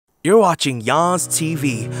You're watching Yas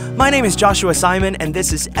TV. My name is Joshua Simon and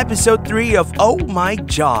this is episode 3 of Oh My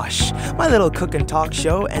Josh, my little cook and talk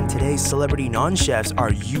show, and today's celebrity non-chefs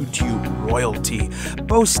are YouTube royalty.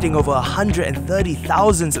 Boasting over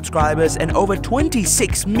 130,000 subscribers and over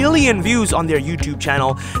 26 million views on their YouTube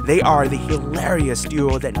channel, they are the hilarious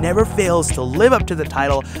duo that never fails to live up to the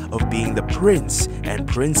title of being the prince and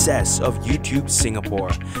princess of YouTube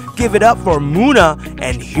Singapore. Give it up for Munah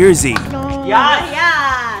and Hirzi. Yes.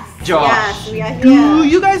 Josh, Yes, we are here. Do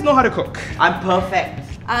you guys know how to cook? I'm perfect.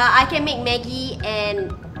 I can make Maggie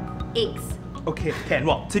and eggs. Okay, Ken.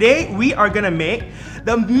 Well, today we are gonna make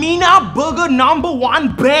the Minah burger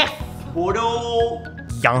 #1 best. Bodo.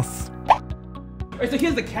 Yes. Alright, so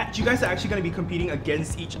here's the catch. You guys are actually gonna be competing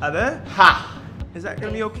against each other. Ha! Is that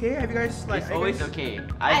gonna be okay? Have you guys like? It's always okay.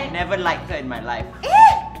 I've never liked her in my life.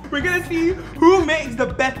 We're gonna see who makes the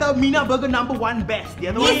better Minah burger #1 best. The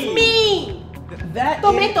other one. It's me! That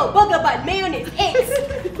Tomato, burger bun, mayonnaise, eggs.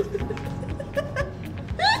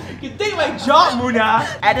 You take my job, Munah.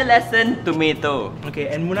 Adolescent tomato. Okay,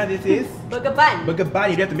 and Munah, this is Burger bun. burger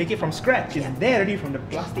bun. You have to make it from scratch. It's there already from the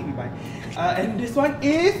plastic we buy. And this one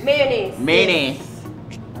is Mayonnaise. Mayonnaise.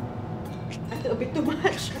 I took a bit too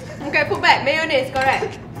much. Okay, put back. Mayonnaise,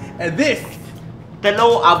 correct. and this.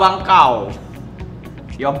 Telur abang kau.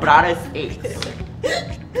 Your brother's eggs.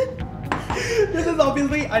 This is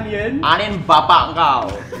obviously onion. Onion bapak kau.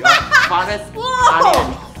 Your father's onion.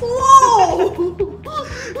 Whoa!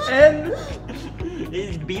 And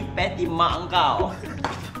This is beef patty mak kau.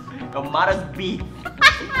 Your mother's beef.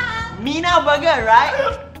 Minah burger,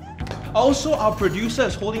 right? also, our producer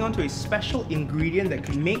is holding on to a special ingredient that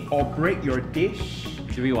can make or break your dish.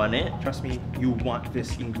 Do we want it? Trust me, you want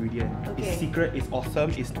this ingredient. Okay. It's secret, it's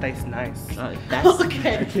awesome, it tastes nice. That's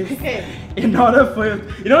Okay. In order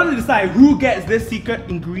to decide who gets this secret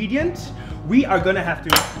ingredient, we are gonna have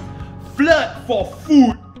to flirt for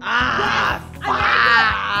food. fuck.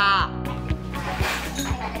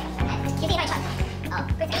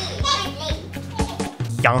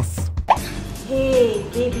 Yes. Hey,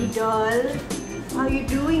 baby doll. How are you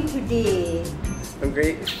doing today? I'm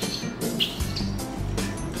great.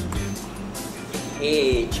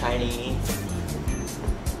 Hey, Chinese.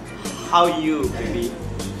 How you, baby?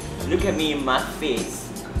 Look at me in my face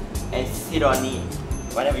and sit on it.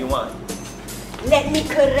 Whatever you want. Let me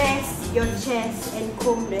caress your chest and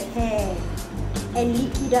comb the hair and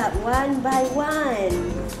lick it up one by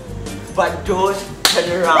one. But don't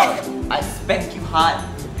turn around. I spank you hard.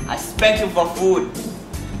 I spank you for food.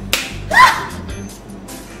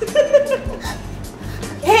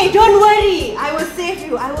 Hey, don't worry. I will save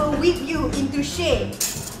you. I will whip you into shape.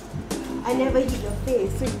 I never hit your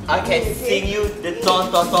face. So I can sing you the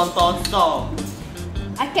ton song.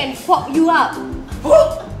 I can pop you up.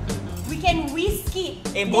 We can whisk it.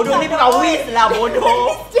 Eh, bodoh ni bukan whisk lah,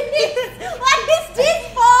 bodoh. What is this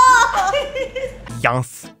for?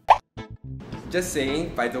 Yes. Just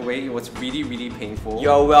saying, by the way, it was really, really painful.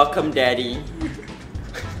 You're welcome, daddy.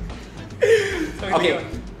 Okay,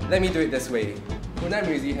 let me do it this way. Munah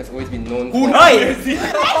Hirzi has always been known for... Hey,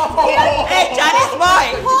 Chinese boy!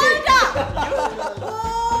 Hold up.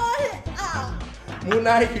 Hold up.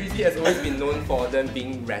 Munah Hirzi has always been known for them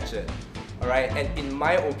being ratchet. Alright, and in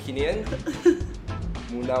my opinion,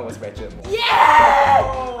 Munah was ratchet more. Yes!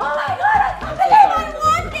 Oh my god, I can't believe I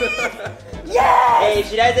won this! Yes! Hey,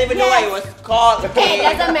 she doesn't even know what it was called. Okay,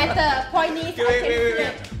 doesn't matter. Point is,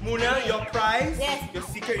 Wait. Munah, your prize, Yes. your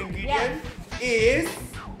secret ingredient is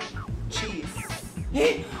cheese.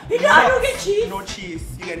 Hey, I don't get cheese. No cheese.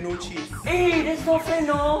 You get no cheese. Hey, that's not fair,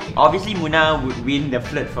 no. Obviously, Munah would win the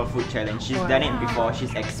Flirt for Food challenge. She's done it before.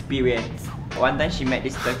 She's experienced. One time, she met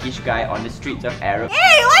this Turkish guy on the streets of Arab.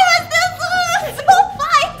 Hey, why was this so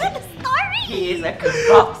far into the story? He is a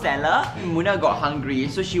kebab seller. Munah got hungry,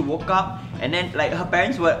 so she woke up and then like her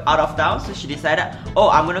parents were out of town, so she decided, oh,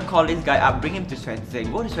 I'm gonna call this guy up, bring him to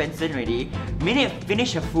Swensen. Go to Swensen already. Minute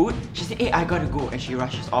finish her food, she said, hey, I gotta go, and she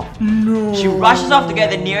rushes off. No. She rushes off to get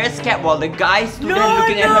the nearest cab while the guy stood there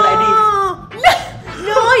looking at her like this.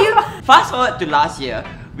 No, you. Fast forward to last year,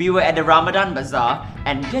 we were at the Ramadan Bazaar,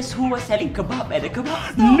 and guess who was selling kebab at the kebab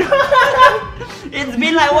store? It's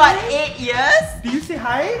been like what, 8 years? Did you say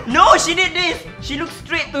hi? No, she did this. She looked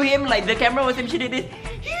straight to him like the camera was him. She did this.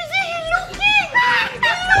 He's looking.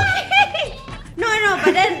 No,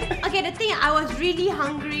 but then, okay, the thing, I was really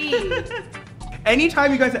hungry.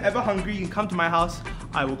 Anytime you guys are ever hungry, you can come to my house.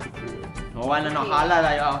 I will cook for you. No one not halal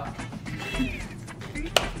lah, y'all.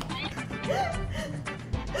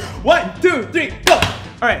 1, 2, 3, go!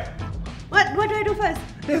 Alright. What do I do first?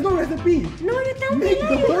 There's no recipe. No, you tell me. Make the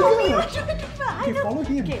You tell me burger. what should I do first. I Okay, know. follow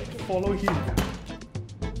him. Okay. Follow him.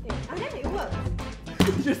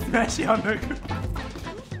 Just smash it on the ground.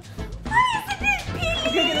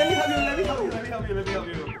 Okay, let me help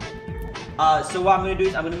you. So what I'm gonna do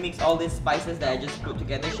is I'm gonna mix all these spices that I just put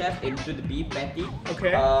together, chef, into the beef patty.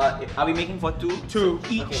 Okay. Are we making for two? Two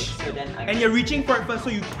each. Okay, so then And you're reaching for it first, so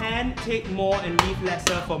you can take more and leave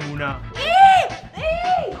lesser for Munah.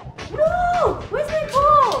 Hey! No! Where's my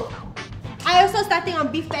bowl? I also starting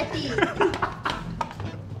on beef patty.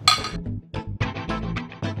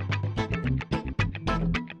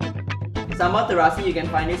 Sambal terasi, you can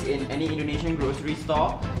find this in any Indonesian grocery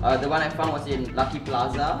store. The one I found was in Lucky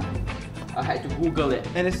Plaza. I had to Google it.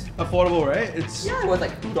 And it's affordable, right? It's Yeah, it was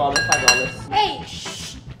like $2, $5. Hey,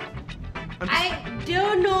 shh! I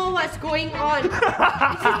don't know what's going on.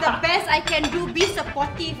 This is the best I can do. Be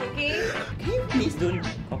supportive, okay? Can you please don't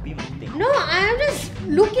copy my thing? No, I'm just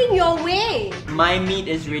looking your way. My meat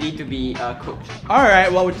is ready to be cooked.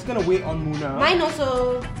 Alright, well we're just gonna wait on Munah. Mine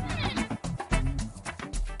also.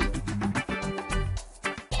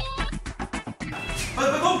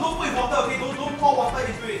 But don't put water, okay? Don't pour water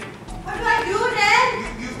into it. What do I do then?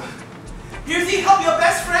 Hirzi, help your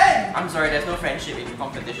best friend! I'm sorry, there's no friendship in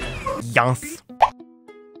competition. Yes.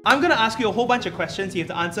 I'm gonna ask you a whole bunch of questions. You have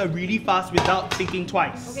to answer really fast without thinking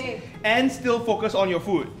twice. Okay. And still focus on your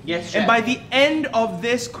food. Yes, And chef. by the end of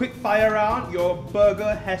this quick fire round, your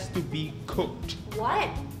burger has to be cooked. What?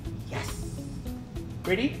 Yes.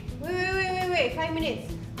 Ready? Wait. 5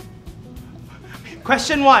 minutes.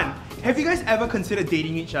 Question 1. Have you guys ever considered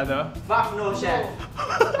dating each other? Fuck no, chef.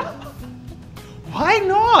 Why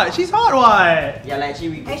not? She's hot, what? Yeah, like actually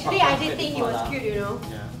we Actually, I did think he was cute, you know.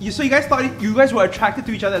 Yeah. So you guys thought you guys were attracted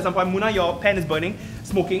to each other at some point. Munah, your pen is burning,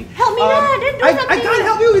 smoking. Help me now, then do I something. can't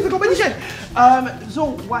help you. It's a competition.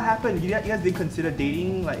 So what happened? You guys didn't consider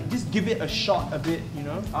dating? Like, just give it a shot a bit, you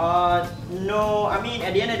know? No, I mean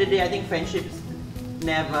at the end of the day, I think friendships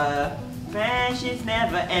never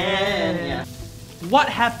end. Yeah. What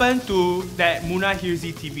happened to that Munah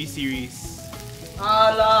Hirzi TV series?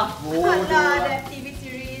 Alah, That TV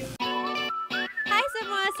series. Hi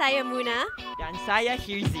semua, saya Munah. Dan saya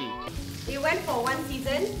Hirzi. We went for 1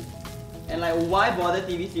 season. And like, why bother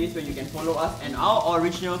TV series when you can follow us and our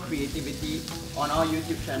original creativity on our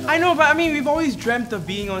YouTube channel? I know, but I mean, we've always dreamt of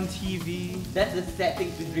being on TV. That's the sad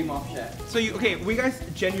thing to dream of, chef. So were you guys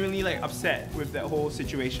genuinely like upset with that whole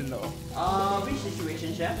situation though? Which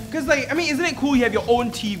situation, chef? Because like, I mean, isn't it cool you have your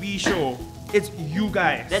own TV show? It's you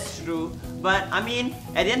guys. That's true. But I mean,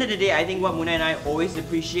 at the end of the day, I think what Munah and I always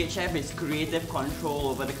appreciate, chef, is creative control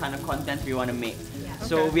over the kind of content we want to make.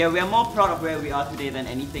 So Okay. we are more proud of where we are today than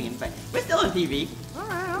anything. In fact, we're still on TV.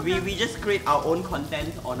 Alright, We just create our own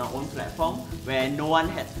content on our own platform where no one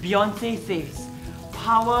has. Beyonce says,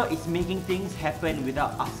 power is making things happen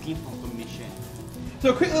without asking for permission. So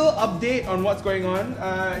a quick little update on what's going on.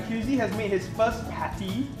 Hirzi has made his first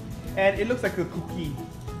patty, and it looks like a cookie.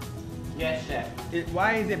 Yes, chef.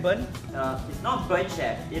 Why is it burnt? It's not burnt,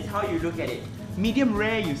 chef. It's how you look at it. Medium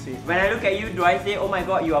rare, you say. When I look at you, do I say, oh my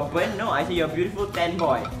god, you are burnt? No, I say you're a beautiful tan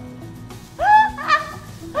boy.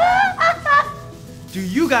 Do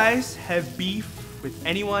you guys have beef with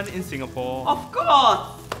anyone in Singapore? Of course!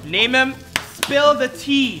 Name them. Spill the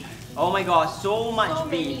tea. Oh my god, so much So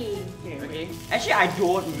beef. many. Okay. Actually, I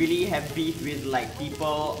don't really have beef with like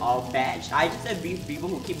people or batch. I just have beef with people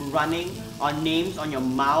who keep running on names on your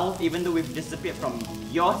mouth, even though we've disappeared from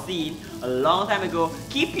your scene a long time ago.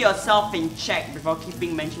 Keep yourself in check before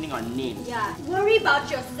keeping mentioning our names. Yeah. Worry about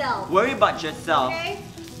yourself. Worry about yourself. Okay?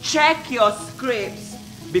 Check your scripts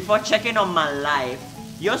before checking on my life.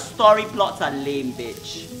 Your story plots are lame,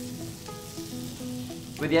 bitch.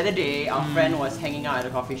 But the other day, our friend was hanging out at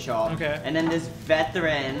a coffee shop, Okay. and then this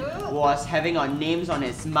veteran was having our names on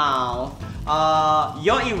his mouth.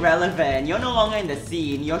 You're irrelevant. You're no longer in the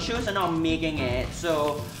scene. Your shows are not making it.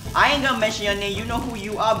 So I ain't gonna mention your name. You know who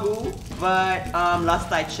you are, boo. But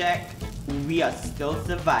last I checked, we are still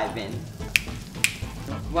surviving.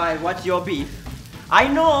 Why? What's your beef? I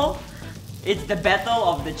know. It's the battle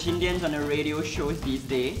of the Chindians on the radio shows these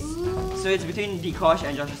days. So it's between Dikosh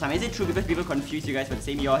and Joshua Simon. Is it true because people confuse you guys for the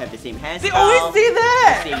same? You all have the same hairstyle. They always say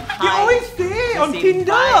that. Same You height, always say the on same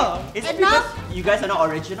Tinder. vibe. Is it because Enough. you guys are not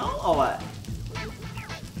original or what?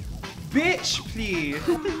 Bitch, please.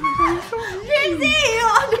 Hirzi, you're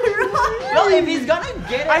on the road. Well, if he's gonna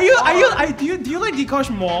get it, Do you like Dikosh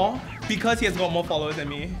more because he has got more followers than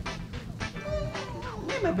me?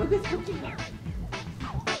 Yeah, my burger's cooking now.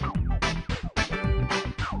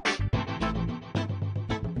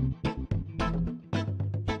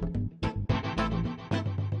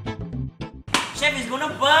 Chef is gonna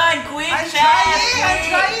burn, quick, chef! I'm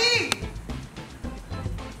quick. trying.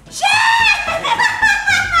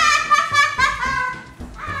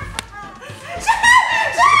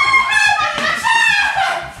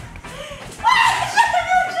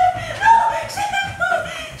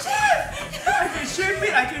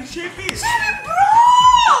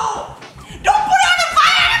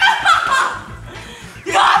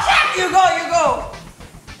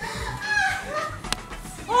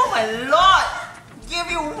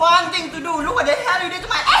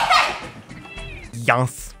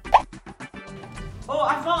 Oh,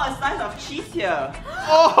 I found a slice of cheese here.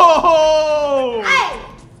 Oh! Hey!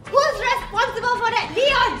 Who's responsible for that?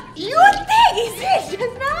 Leon! You think is it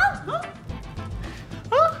just now?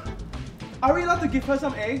 Huh? Are we allowed to give her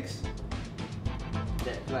some eggs?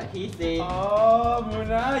 That's what he said. Oh,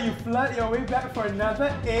 Munah, you flood your way back for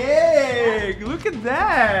another egg. Look at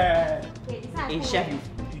that. Okay, this one. Hey, chef,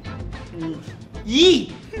 you.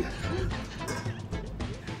 Yee!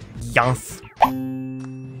 Yes.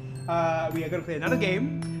 We are gonna play another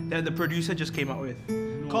game that the producer just came up with,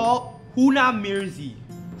 called Munah Hirzi.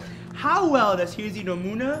 How well does Hirzi know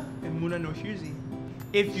Munah and Munah know Hirzi?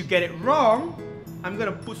 If you get it wrong, I'm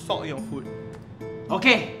gonna put salt in your food.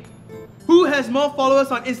 Okay. Who has more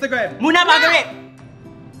followers on Instagram? Munah Bagharib!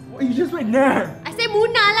 What, you just went there. I say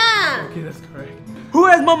Munah lah. Okay, that's correct. Who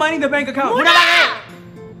has more money in the bank account? Munah Bagharib!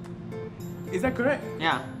 Is that correct?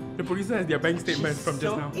 Yeah. The producer has their bank statement from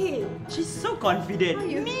just now. She's so confident.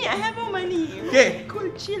 Me, I have more money. Okay.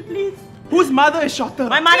 Cool, chill, please. Whose mother is shorter?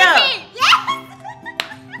 My mother! Yes!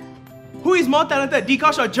 Who is more talented,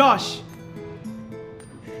 Dikosh or Josh?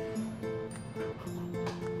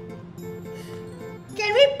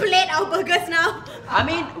 Can we plate our burgers now? I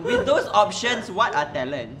mean, with those options, what are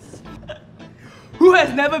talents? Who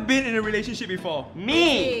has never been in a relationship before?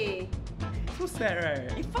 Me! So sad,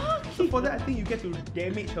 right? Fuck. So for that, I think you get to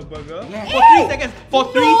damage her burger. Yeah. For 3 seconds. For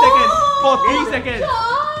 3 seconds. For 3 seconds.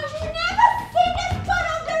 Josh, you never say that's part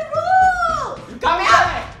of the rule. Come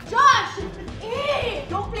here! Josh! Hey,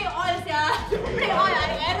 don't play oil, yeah. Don't play oil,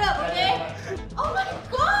 I Arab, okay? Oh my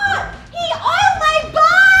god! He oiled my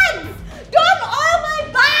buns! Don't oil my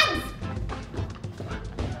buns!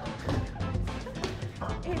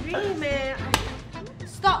 Hey, really, man.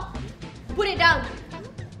 Stop. Put it down.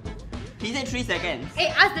 He said 3 seconds.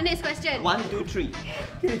 Hey, ask the next question. 1, 2, 3.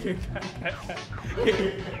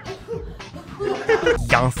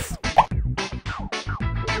 Yes.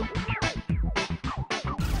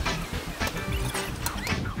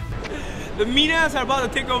 The Minahs are about to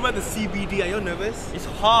take over the CBD. Are you nervous? It's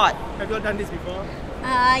hot. Have you all done this before?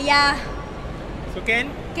 Yeah. So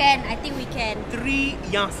can? I think we can. 3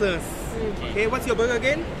 answers. Okay, what's your burger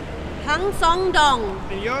again? Hang Song Dong.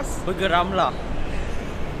 And yours? Burger Ramla.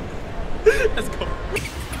 Let's go.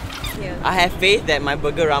 Yeah. I have faith that my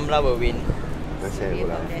Burger Ramla will win. Sorry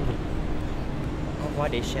about that. Oh, wow,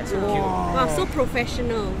 they share so cute. Wow, so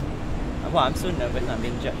professional. Wow, I'm so nervous. I'm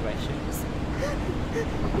being judged by chefs.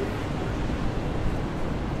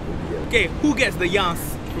 Okay, who gets the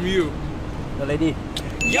yas from you? The lady.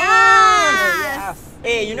 Yes!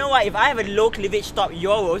 Hey, you know what? If I have a low cleavage top,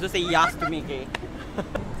 you all will also say yes to me, okay?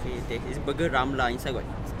 Okay, it's Burger Ramla. Inside got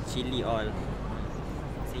chili all.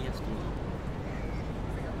 Say yes to me.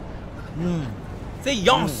 Say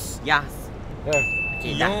yas. Yes.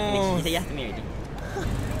 Okay, done. Finish. He said yes to me already.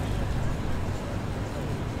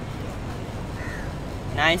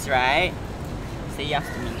 Nice, right? Say yes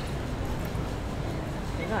to me.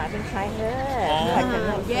 No, I've been trying her. Oh. I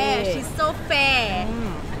cannot Yeah, say. she's so fair.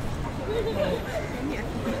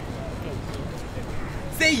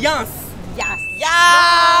 Say yas. Yes.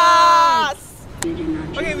 Yes!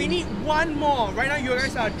 Okay, we need one more. Right now, you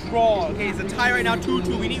guys are a draw. Okay, it's a tie right now,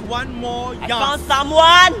 2-2. We need one more I yas. found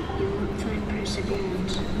someone!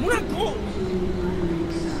 Munah, go.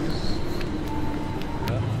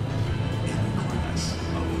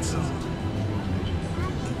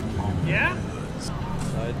 Yeah?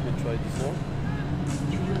 Let me try this one.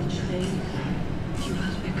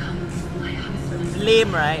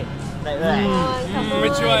 Lame, right? Like that.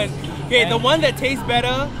 Which one? Okay, the one that tastes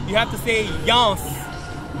better, you have to say yas.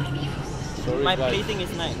 Sorry, My guys. plating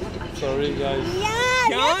is nice. Sorry, guys. Yeah,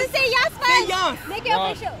 you have to say yes first. Say yes. Make it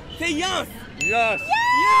official. Say yas. Yes.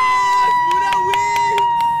 Yes! Munah wins!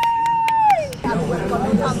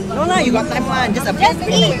 No, no, you got time one. Just a quick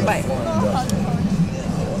bite.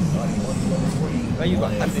 Well, you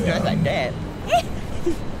got time to dress like that.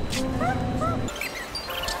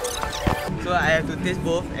 So I have to taste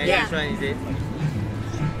both and Yeah. which one is it?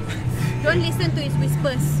 Don't listen to his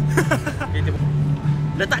whispers.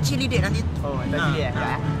 Letak cili dek nanti. Oh, letak cili ya.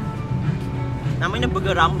 Namanya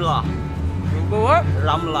Burger Ramla. What?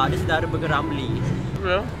 Ramla, dia saudara Burger Ramli.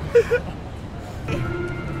 Yeah.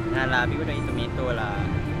 Nah lah, people don't eat tomato lah.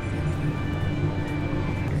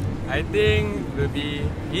 I think will be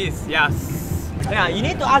yes. Yeah, you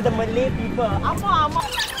need to ask the Malay people. Apa?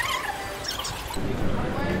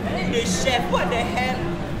 The chef, what the hell?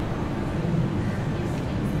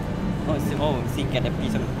 Oh, see, get a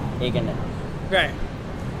piece of egg in it. Right.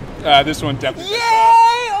 This one definitely.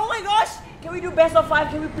 Yay! Oh my gosh! Can we do best of 5?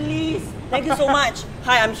 Can we please? Thank you so much.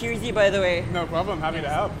 Hi, I'm Hirzi, by the way. No problem. Happy to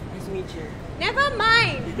help. Nice to meet you. Never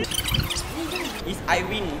mind. is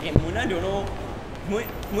Irene. Okay, Munah don't know.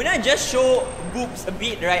 Munah just show boobs a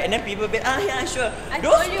bit, right? And then people be, yeah, sure.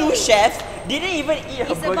 Those two chefs didn't even eat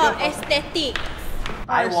her It's burger. about aesthetic.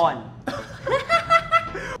 I won.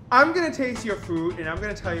 I'm gonna taste your food and I'm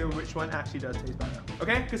gonna tell you which one actually does taste better.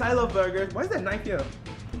 Okay? Because I love burgers. Why is that knife here?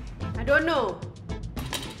 I don't know.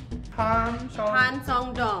 Han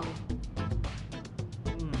Song Dong.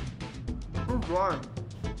 dry.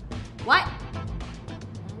 What?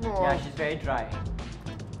 Yeah, she's very dry.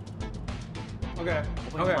 Okay.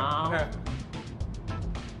 Open Okay. mouth. Okay.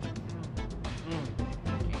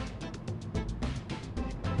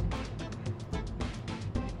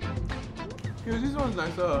 This one's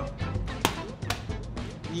nicer.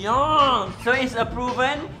 Yeah. So it's a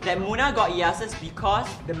proven that Munah got yeses because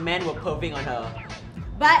the men were perving on her.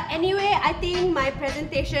 But anyway, I think my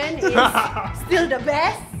presentation is still the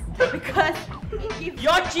best because it gives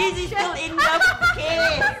Your cheese is still in the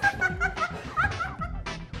case.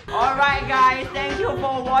 Alright guys, thank you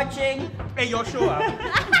for watching. Hey, your show. Want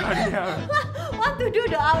to do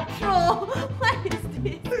the outro? What is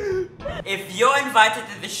this? If you're invited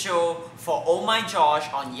to the show for Oh My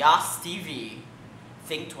Josh on Yas TV,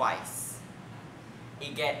 think twice.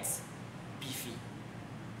 It gets beefy.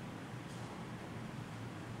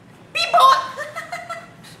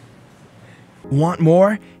 Want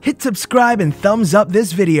more? Hit subscribe and thumbs up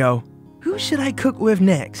this video. Who should I cook with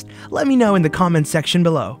next? Let me know in the comment section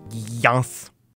below. Yes.